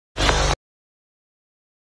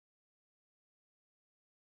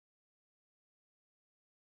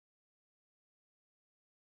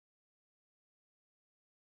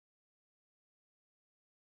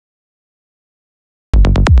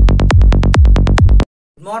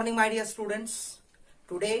morning, my dear students.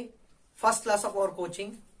 Today, first class of our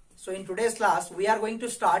coaching. So in today's class, we are going to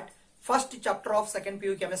start first chapter of second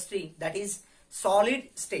PU chemistry, that is solid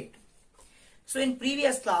state. So in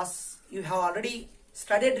previous class, you have already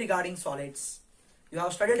studied regarding solids. You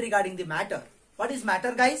have studied regarding the matter. What is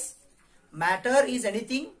matter, guys? Matter is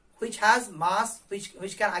anything which has mass,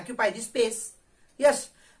 which can occupy the space.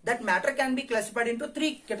 Yes, that matter can be classified into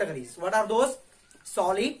three categories. What are those?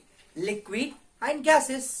 Solid, liquid and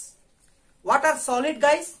gases. What are solid,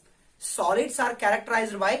 guys? Solids are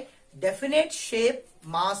characterized by definite shape,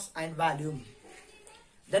 mass and volume.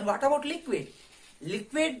 Then what about liquid?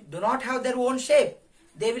 Liquid do not have their own shape.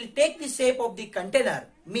 They will take the shape of the container.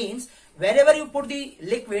 Means wherever you put the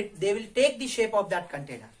liquid, they will take the shape of that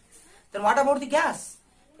container. Then what about the gas?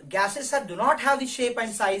 Gases do not have the shape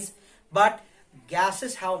and size, but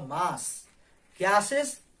gases have mass.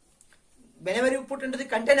 Gases, whenever you put into the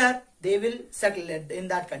container, they will settle in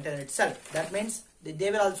that container itself. That means they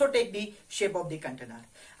will also take the shape of the container.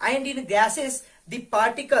 And in gases, the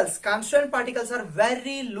particles, constituent particles are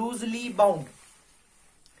very loosely bound.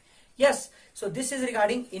 Yes, so this is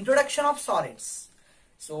regarding introduction of solids.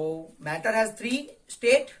 So matter has three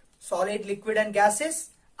states: solid, liquid and gases.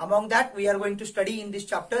 Among that, we are going to study in this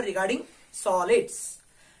chapter regarding solids.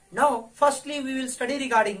 Now, firstly, we will study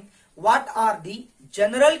regarding what are the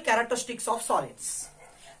general characteristics of solids.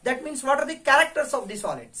 That means what are the characters of the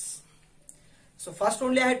solids. So first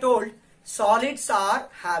only I told solids are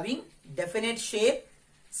having definite shape,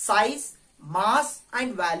 size, mass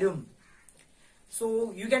and volume.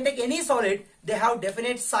 So you can take any solid, they have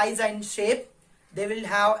definite size and shape, they will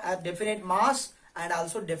have a definite mass and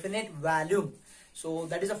also definite volume. So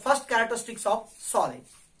that is the first characteristics of solid.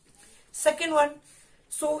 Second one,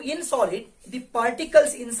 so in solid, the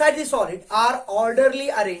particles inside the solid are orderly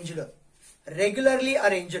arranged, regularly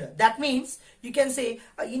arranged. That means you can say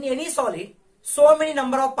in any solid, so many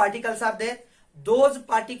number of particles are there. Those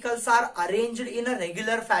particles are arranged in a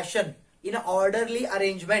regular fashion, in an orderly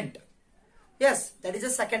arrangement. Yes, that is the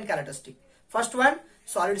second characteristic. First one,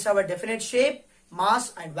 solids have a definite shape,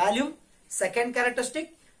 mass and volume. Second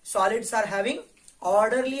characteristic, solids are having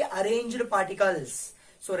orderly arranged particles.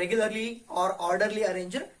 So regularly or orderly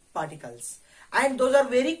arranged particles. And those are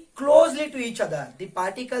very closely to each other. The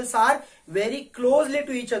particles are very closely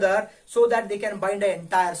to each other so that they can bind the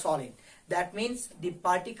entire solid. That means the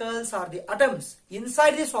particles or the atoms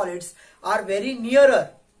inside the solids are very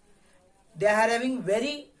nearer. They are having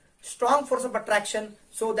very strong force of attraction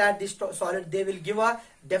so that this solid, they will give a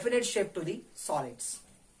definite shape to the solids.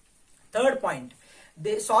 Third point,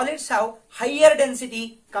 the solids have higher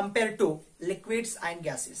density compared to liquids and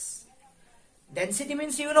gases. Density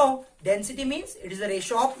means, you know, density means it is the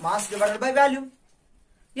ratio of mass divided by volume.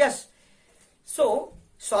 Yes. So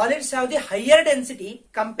solids have the higher density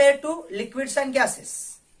compared to liquids and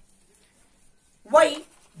gases. Why?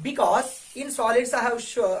 Because in solids I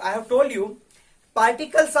have told you,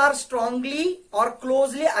 particles are strongly or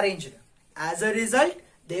closely arranged. As a result,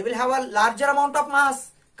 they will have a larger amount of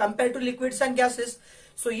mass compared to liquids and gases.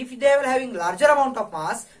 So if they are having larger amount of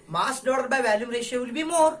mass, mass divided by volume ratio will be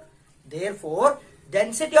more. Therefore,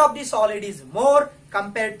 density of the solid is more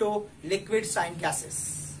compared to liquids and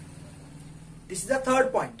gases. This is the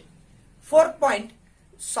third point. Fourth point,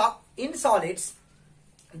 in solids,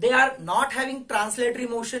 they are not having translatory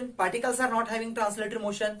motion. Particles are not having translatory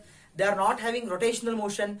motion. They are not having rotational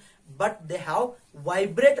motion, but they have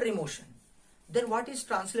vibratory motion. Then what is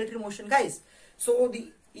translatory motion, guys? So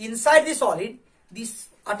the inside the solid, these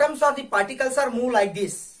atoms or the particles are move like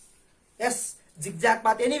this. Yes, zigzag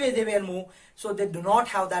path, anyway they will move. So they do not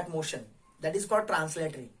have that motion. That is called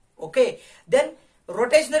translatory. Okay. Then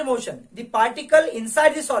rotational motion. The particle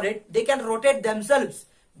inside the solid, they can rotate themselves.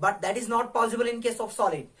 But that is not possible in case of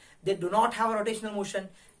solid. They do not have a rotational motion.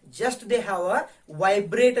 Just they have a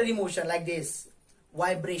vibratory motion like this.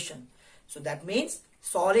 Vibration. So that means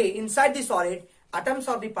solid, inside the solid, atoms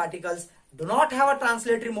or the particles do not have a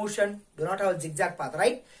translatory motion, do not have a zigzag path,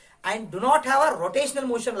 right? And do not have a rotational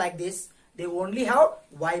motion like this. They only have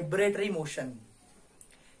vibratory motion.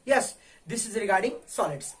 Yes, this is regarding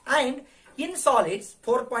solids. And in solids,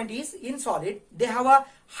 fourth point is, in solid, they have a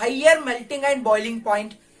higher melting and boiling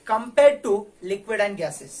point compared to liquid and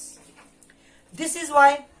gases. This is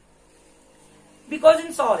why, because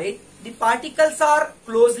in solid, the particles are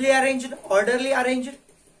closely arranged, orderly arranged,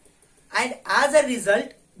 and as a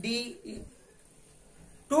result, the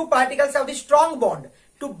two particles have the strong bond.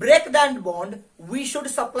 To break that bond, we should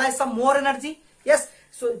supply some more energy. Yes,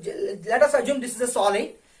 so let us assume this is a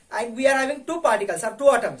solid and we are having two particles or two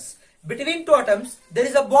atoms. Between two atoms, there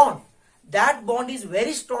is a bond. that bond is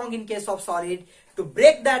very strong in case of solid. To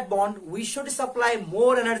break that bond, we should supply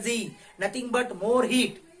more energy, nothing but more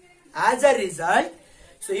heat. As a result,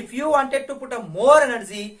 so if you wanted to put a more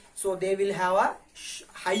energy, so they will have a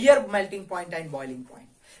higher melting point and boiling point.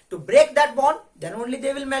 To break that bond, then only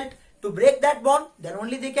they will melt. To break that bond, then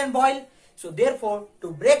only they can boil. So therefore,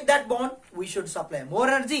 to break that bond, we should supply more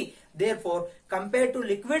energy. Therefore, compared to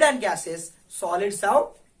liquid and gases, solids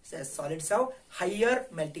have higher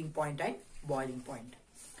melting point and boiling point.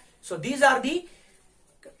 So these are the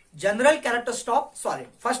general characteristics of solid.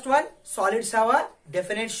 First one, solids have a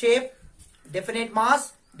definite shape, definite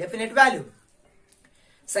mass, definite value.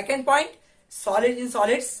 Second point, in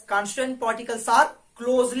solids, constant particles are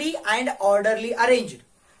closely and orderly arranged.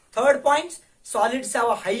 Third point, solids have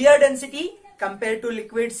a higher density compared to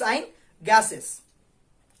liquids and gases.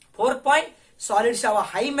 Fourth point, solids have a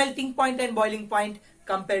high melting point and boiling point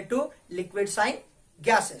compared to liquids and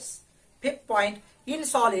gases. Fifth point, in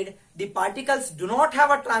solid, the particles do not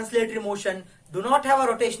have a translatory motion, do not have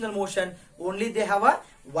a rotational motion, only they have a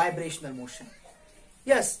vibrational motion.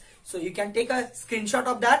 Yes, so you can take a screenshot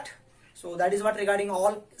of that. So that is what regarding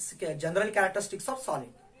all general characteristics of solid.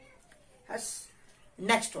 Yes.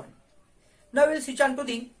 Next one. Now we will switch on to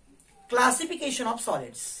the classification of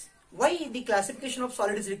solids. Why the classification of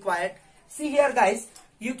solid is required? See here guys,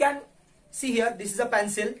 you can see here, this is a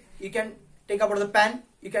pencil. You can take out the pen,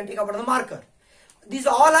 you can take out the marker. These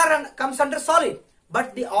all comes under solid,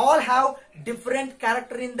 but they all have different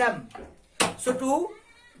character in them. So to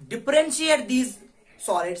differentiate these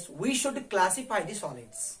solids, we should classify the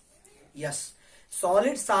solids. Yes,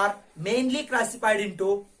 solids are mainly classified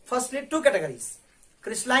into firstly two categories: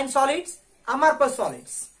 crystalline solids, amorphous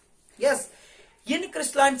solids. Yes, in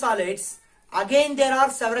crystalline solids, again there are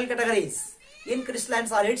several categories. In crystalline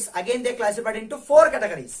solids, again they are classified into four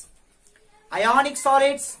categories: ionic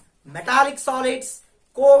solids, metallic solids,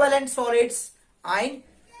 covalent solids, and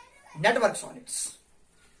network solids.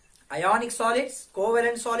 Ionic solids,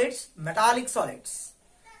 covalent solids, metallic solids.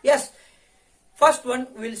 Yes, first one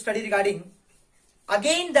we will study regarding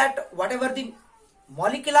again that whatever the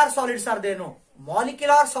molecular solids are there. No,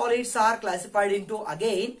 molecular solids are classified into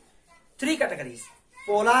again three categories: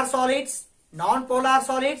 polar solids, non-polar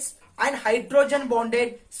solids, and hydrogen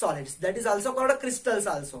bonded solids. That is also called crystals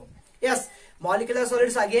also. Yes, molecular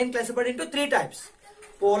solids again classified into three types: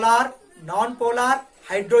 polar, non-polar,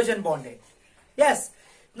 hydrogen bonded. Yes,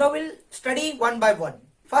 now we'll study one by one.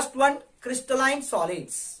 First one, crystalline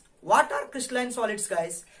solids. What are crystalline solids,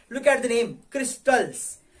 guys? Look at the name,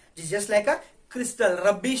 crystals. It is just like a crystal,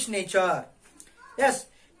 rubbish nature. Yes,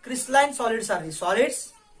 crystalline solids are the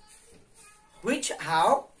solids which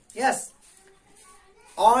have, yes,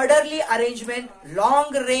 orderly arrangement,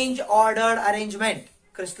 long range ordered arrangement.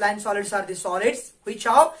 Crystalline solids are the solids which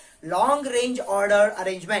have long range ordered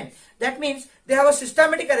arrangement. That means they have a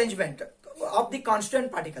systematic arrangement of the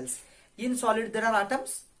constant particles. In solid there are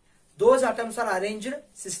atoms. Those atoms are arranged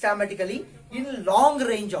systematically in long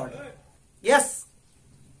range order. Yes.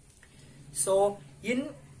 So in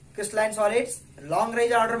crystalline solids, long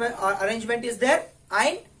range order arrangement is there,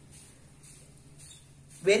 and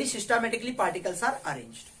very systematically particles are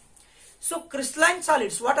arranged. So crystalline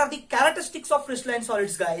solids, what are the characteristics of crystalline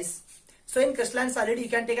solids, guys? So in crystalline solid, you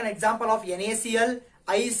can take an example of NaCl,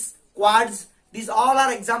 ice, quartz. These all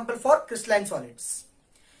are example for crystalline solids.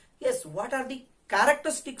 Yes, what are the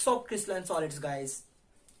characteristics of crystalline solids, guys?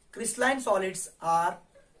 Crystalline solids are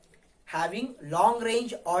having long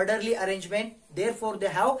range orderly arrangement. Therefore, they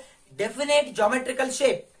have definite geometrical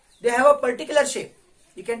shape. They have a particular shape.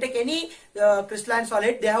 You can take any crystalline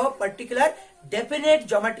solid, they have a particular definite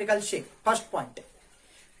geometrical shape. First point.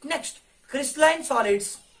 Next, crystalline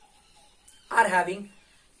solids are having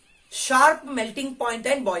sharp melting point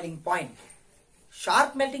and boiling point.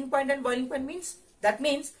 Sharp melting point and boiling point means, that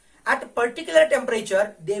means at a particular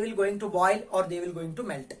temperature they will going to boil or they will going to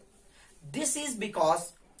melt. This is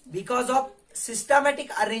because of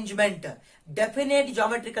systematic arrangement, definite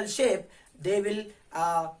geometrical shape, they will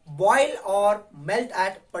boil or melt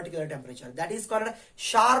at particular temperature. That is called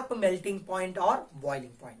sharp melting point or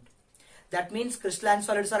boiling point. That means crystalline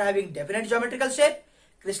solids are having definite geometrical shape.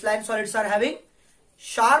 Crystalline solids are having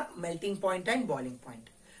sharp melting point and boiling point.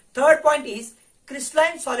 Third point is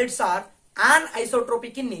crystalline solids are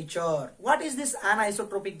anisotropic in nature. What is this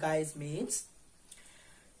anisotropic, guys? Means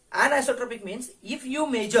anisotropic means if you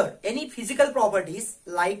measure any physical properties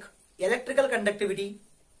like electrical conductivity,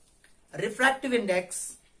 refractive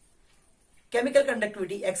index, chemical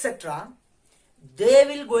conductivity, etc., they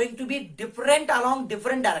will going to be different along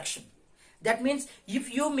different direction. That means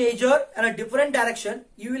if you measure in a different direction,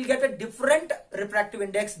 you will get a different refractive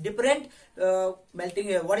index, different melting,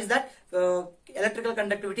 electrical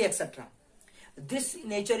conductivity, etc. This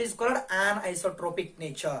nature is called anisotropic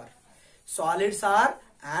nature. Solids are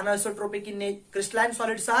anisotropic in nature. Crystalline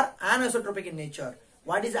solids are anisotropic in nature.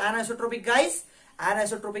 What is anisotropic, guys?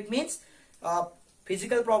 Anisotropic means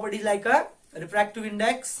physical properties like a refractive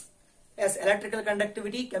index, as electrical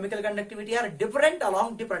conductivity, chemical conductivity are different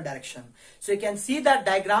along different direction. So you can see that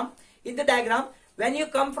diagram. In the diagram, when you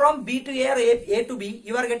come from B to A or A to B,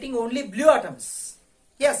 you are getting only blue atoms.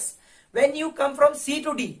 Yes. When you come from C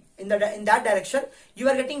to D, in that direction, you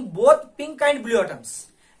are getting both pink and blue atoms.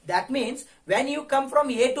 That means when you come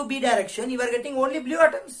from A to B direction, you are getting only blue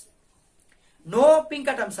atoms. No pink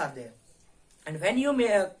atoms are there. And when you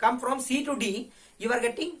come from C to D, you are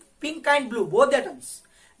getting pink and blue, both the atoms.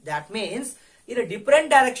 That means in a different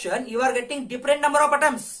direction, you are getting different number of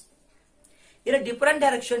atoms. In a different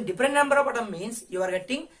direction, different number of atoms means you are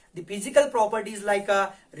getting the physical properties like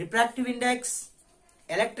a refractive index,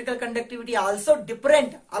 electrical conductivity also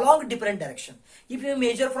different along different direction. If you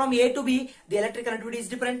measure from A to B, the electrical conductivity is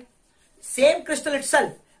different. Same crystal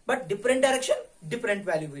itself, but different direction, different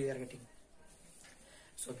value we are getting.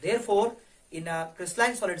 So therefore, in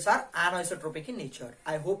crystalline solids are anisotropic in nature.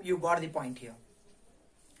 I hope you got the point here.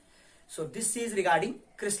 So this is regarding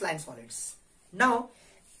crystalline solids. Now,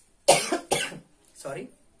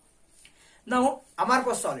 now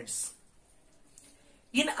amorphous solids.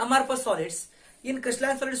 In amorphous solids, in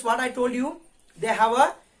crystalline solids, what I told you, they have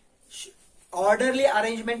a orderly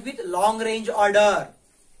arrangement with long range order.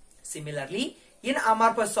 Similarly, in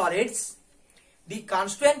amorphous solids, the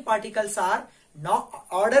constituent particles are not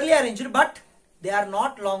orderly arranged, but they are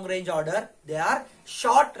not long range order, they are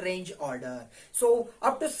short range order. So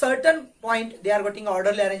up to certain point they are getting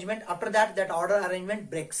orderly arrangement. After that, that order arrangement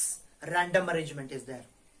breaks. Random arrangement is there.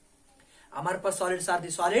 Amorphous solids are the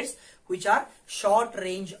solids which are short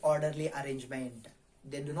range orderly arrangement.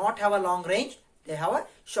 They do not have a long range, they have a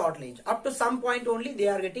short range. Up to some point only they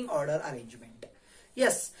are getting order arrangement.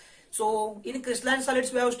 Yes. So in crystalline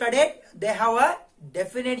solids we have studied, they have a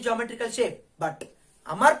definite geometrical shape, but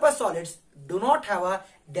amorphous solids do not have a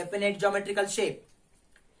definite geometrical shape.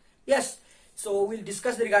 Yes, so we'll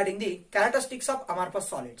discuss regarding the characteristics of amorphous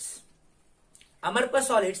solids. Amorphous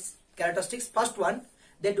solids characteristics, first one,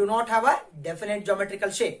 they do not have a definite geometrical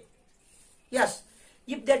shape. Yes,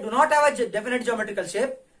 if they do not have a definite geometrical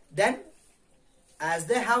shape, then as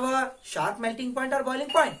they have a sharp melting point or boiling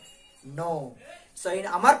point? No. So in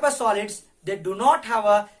amorphous solids, they do not have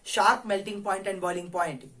a sharp melting point and boiling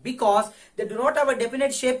point, because they do not have a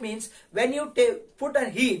definite shape. Means when you put a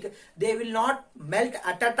heat, they will not melt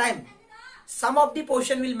at a time. Some of the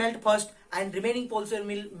portion will melt first and remaining portion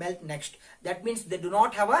will melt next. That means they do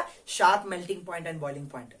not have a sharp melting point and boiling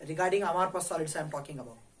point. Regarding amorphous solids I am talking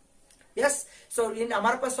about. Yes, so in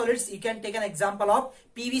amorphous solids you can take an example of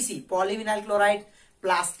PVC, polyvinyl chloride,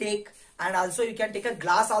 plastic, and also you can take a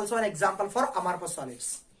glass also an example for amorphous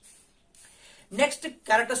solids. Next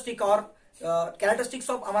characteristic or characteristics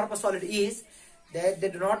of amorphous solid is that they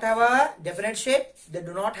do not have a definite shape, they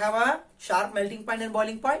do not have a sharp melting point and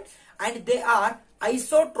boiling point, and they are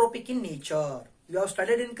isotropic in nature. You have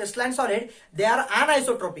studied in crystalline solid, they are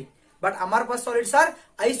anisotropic, but amorphous solids are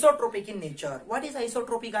isotropic in nature. What is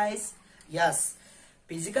isotropy, guys? Yes,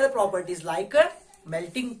 physical properties like a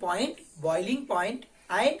melting point, boiling point,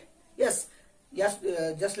 and yes,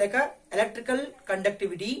 just like a electrical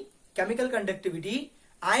conductivity, chemical conductivity,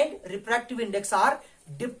 and refractive index are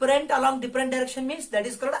different along different direction, means that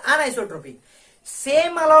is called anisotropy.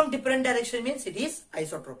 Same along different direction means it is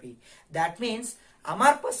isotropy. That means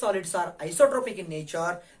amorphous solids are isotropic in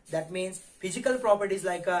nature. That means physical properties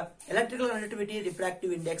like electrical conductivity,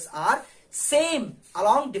 refractive index are same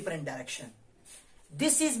along different direction.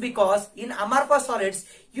 This is because in amorphous solids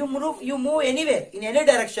you move anywhere in any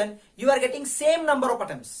direction, you are getting same number of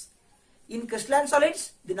atoms. In crystalline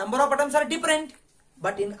solids, the number of atoms are different,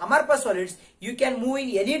 but in amorphous solids, you can move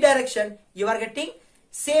in any direction, you are getting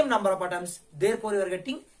same number of atoms, therefore you are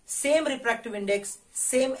getting same refractive index,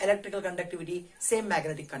 same electrical conductivity, same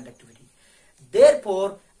magnetic conductivity.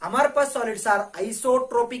 Therefore, amorphous solids are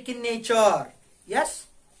isotropic in nature. Yes?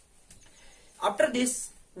 After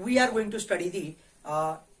this, we are going to study the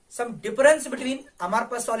some difference between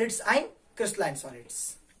amorphous solids and crystalline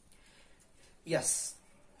solids. Yes.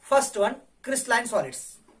 First one, crystalline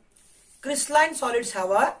solids. Crystalline solids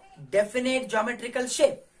have a definite geometrical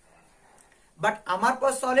shape, but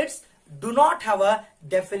amorphous solids do not have a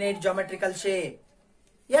definite geometrical shape.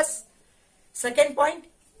 Yes. Second point,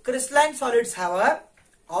 crystalline solids have a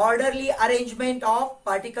orderly arrangement of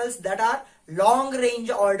particles that are long range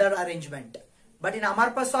order arrangement. But in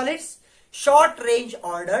amorphous solids, short range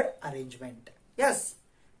ordered arrangement. Yes.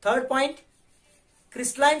 Third point,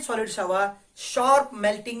 crystalline solids have a sharp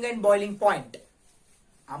melting and boiling point.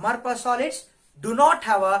 Amorphous solids do not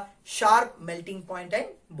have a sharp melting point and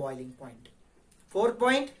boiling point. Fourth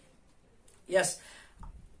point, yes,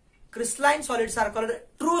 crystalline solids are called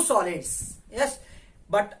true solids. Yes,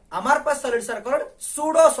 but amorphous solids are called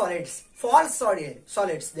pseudo solids, false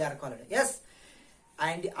solids they are called. Yes,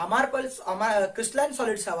 and crystalline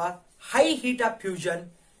solids have a high heat of fusion.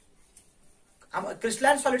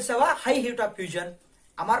 Crystalline solids have a high heat of fusion.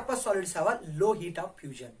 Amorphous solids have a low heat of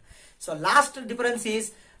fusion. So last difference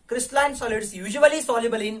is crystalline solids usually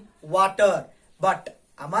soluble in water, but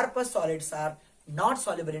amorphous solids are not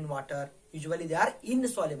soluble in water. Usually they are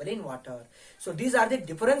insoluble in water. So these are the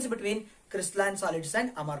difference between crystalline solids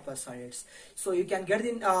and amorphous solids. So you can get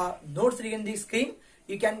the notes in the screen.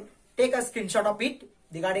 You can take a screenshot of it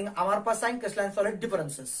regarding amorphous and crystalline solid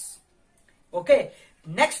differences. Okay.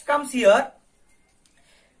 Next comes here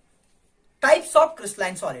types of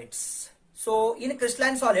crystalline solids. So in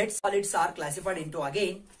crystalline solids are classified into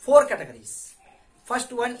again 4 categories.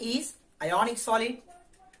 First one is ionic solid,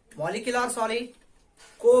 molecular solid,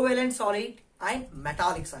 covalent solid and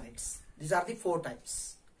metallic solids. These are the 4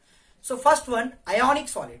 types. So first one, ionic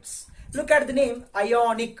solids. Look at the name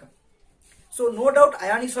ionic. So no doubt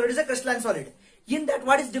ionic solid is a crystalline solid. In that,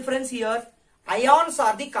 what is difference here? Ions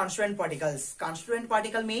are the constituent particles. Constituent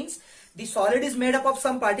particle means the solid is made up of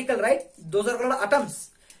some particle, right? Those are called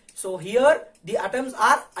atoms. So here the atoms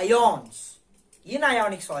are ions. In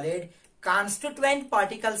ionic solid, constituent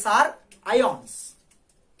particles are ions.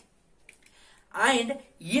 And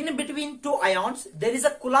in between 2 ions, there is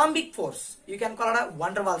a Coulombic force. You can call it a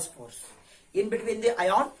van der Waals force. In between the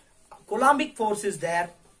ion, Coulombic force is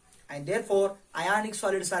there. And therefore, ionic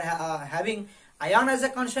solids are having ion as a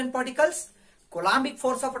constant particles, Coulombic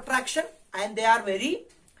force of attraction, and they are very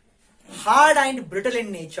hard and brittle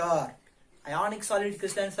in nature. Ionic solid,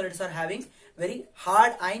 crystalline solids are having very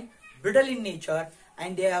hard and brittle in nature,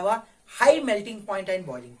 and they have a high melting point and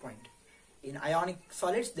boiling point. In ionic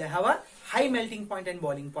solids, they have a high melting point and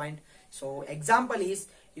boiling point. So example is,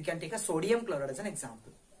 you can take a sodium chloride as an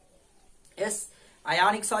example. Yes,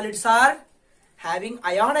 ionic solids are having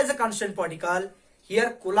ion as a constant particle.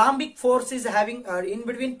 Here Coulombic force is having in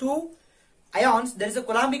between 2 ions, there is a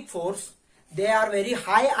Coulombic force. They are very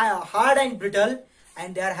high, hard and brittle,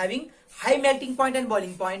 and they are having high melting point and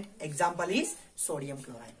boiling point. Example is sodium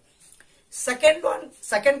chloride. Second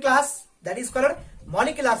class, that is called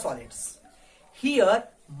molecular solids. Here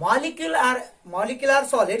molecular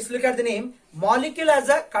solids, look at the name, molecule as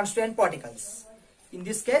a constituent particles. In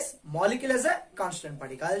this case, molecule as a constituent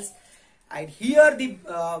particles. And here the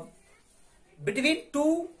between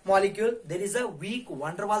 2 molecules, there is a weak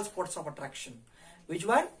van der Waals force of attraction. Which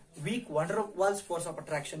one? Weak van der Waals force of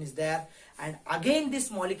attraction is there. And again,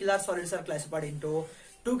 these molecular solids are classified into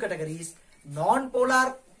 2 categories: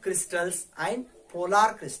 non-polar crystals and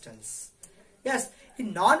polar crystals. Yes,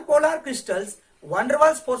 in non-polar crystals, van der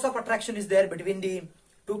Waals force of attraction is there between the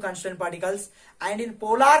 2 constant particles, and in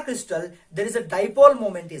polar crystal, there is a dipole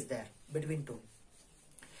moment is there between 2.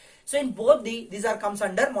 So in both these are comes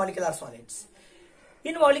under molecular solids.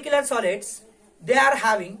 In molecular solids, they are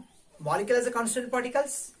having molecule as a constant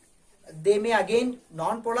particles. They may again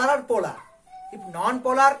non-polar or polar. If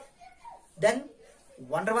non-polar, then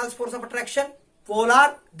van der Waals force of attraction.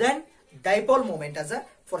 Polar, then dipole moment as a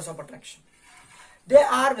force of attraction. They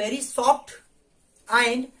are very soft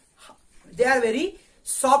and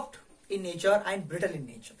in nature and brittle in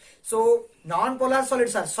nature. So non-polar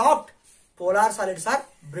solids are soft, polar solids are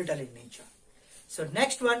brittle in nature. So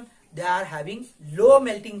next one, they are having low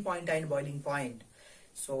melting point and boiling point.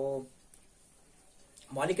 So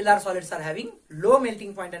molecular solids are having low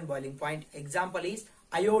melting point and boiling point. Example is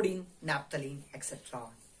iodine, naphthalene, etc.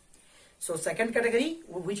 So second category,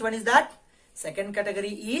 which one is that? Second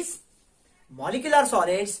category is molecular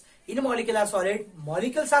solids. In molecular solid,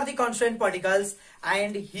 molecules are the constant particles,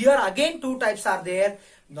 and here again 2 types are there: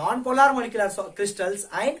 non-polar molecular crystals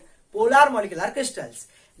and polar molecular crystals.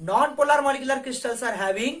 Non-polar molecular crystals are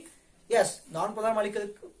having, yes, non-polar molecular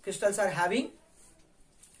crystals are having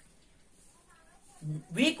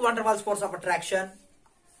weak van der Waals force of attraction.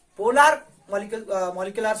 Polar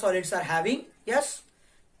molecular solids are having, yes,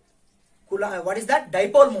 what is that?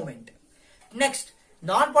 Dipole moment. Next,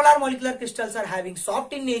 non-polar molecular crystals are having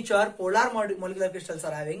soft in nature. Polar molecular crystals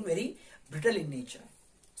are having very brittle in nature.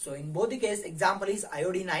 So in both the case, example is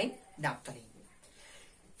iodine and naphthalene.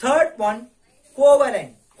 Third one,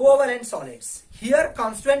 covalent. covalent solids. Here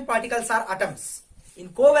constituent particles are atoms. In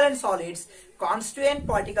covalent solids, constituent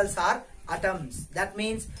particles are atoms. That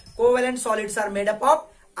means covalent solids are made up of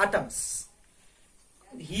atoms.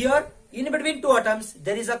 Here in between two atoms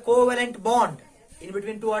there is a covalent bond. In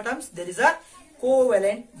between two atoms there is a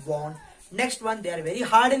covalent bond. Next one, they are very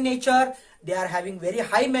hard in nature. They are having very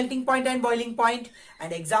high melting point and boiling point.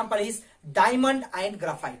 And example is diamond and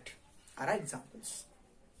graphite are examples.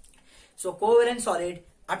 So covalent solid,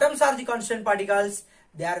 atoms are the constant particles.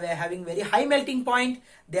 They are having very high melting point.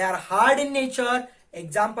 They are hard in nature.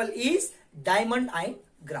 Example is diamond and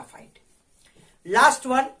graphite. Last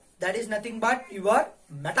one, that is nothing but your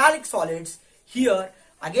metallic solids. Here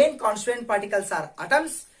again constituent particles are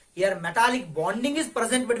atoms. Here metallic bonding is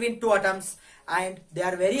present between two atoms and they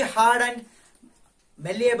are very hard and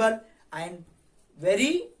malleable and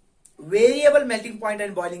very variable melting point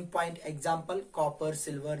and boiling point. Example copper,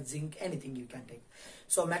 silver, zinc, anything you can take.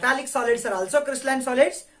 So metallic solids are also crystalline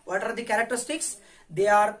solids. What are the characteristics? They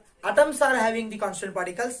are atoms are having the constant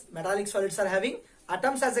particles. Metallic solids are having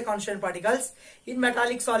atoms as a constant particles. In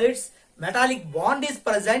metallic solids, metallic bond is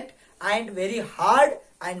present and very hard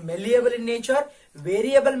and malleable in nature,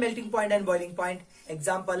 variable melting point and boiling point.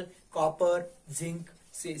 Example copper, zinc,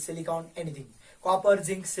 silicon, anything. Copper,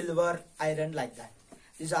 zinc, silver, iron, like that.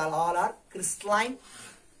 These are all are crystalline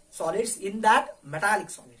solids in that metallic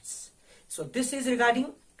solids. So this is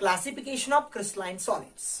regarding classification of crystalline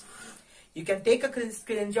solids. You can take a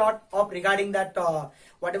screenshot of regarding that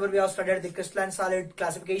whatever we have studied the crystalline solid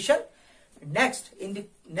classification. Next, in the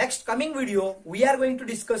next coming video, we are going to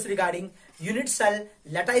discuss regarding unit cell,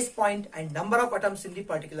 lattice point and number of atoms in the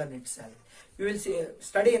particular unit cell. We will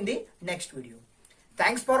study in the next video.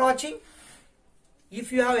 Thanks for watching.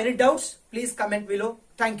 If you have any doubts, please comment below.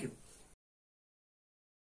 Thank you.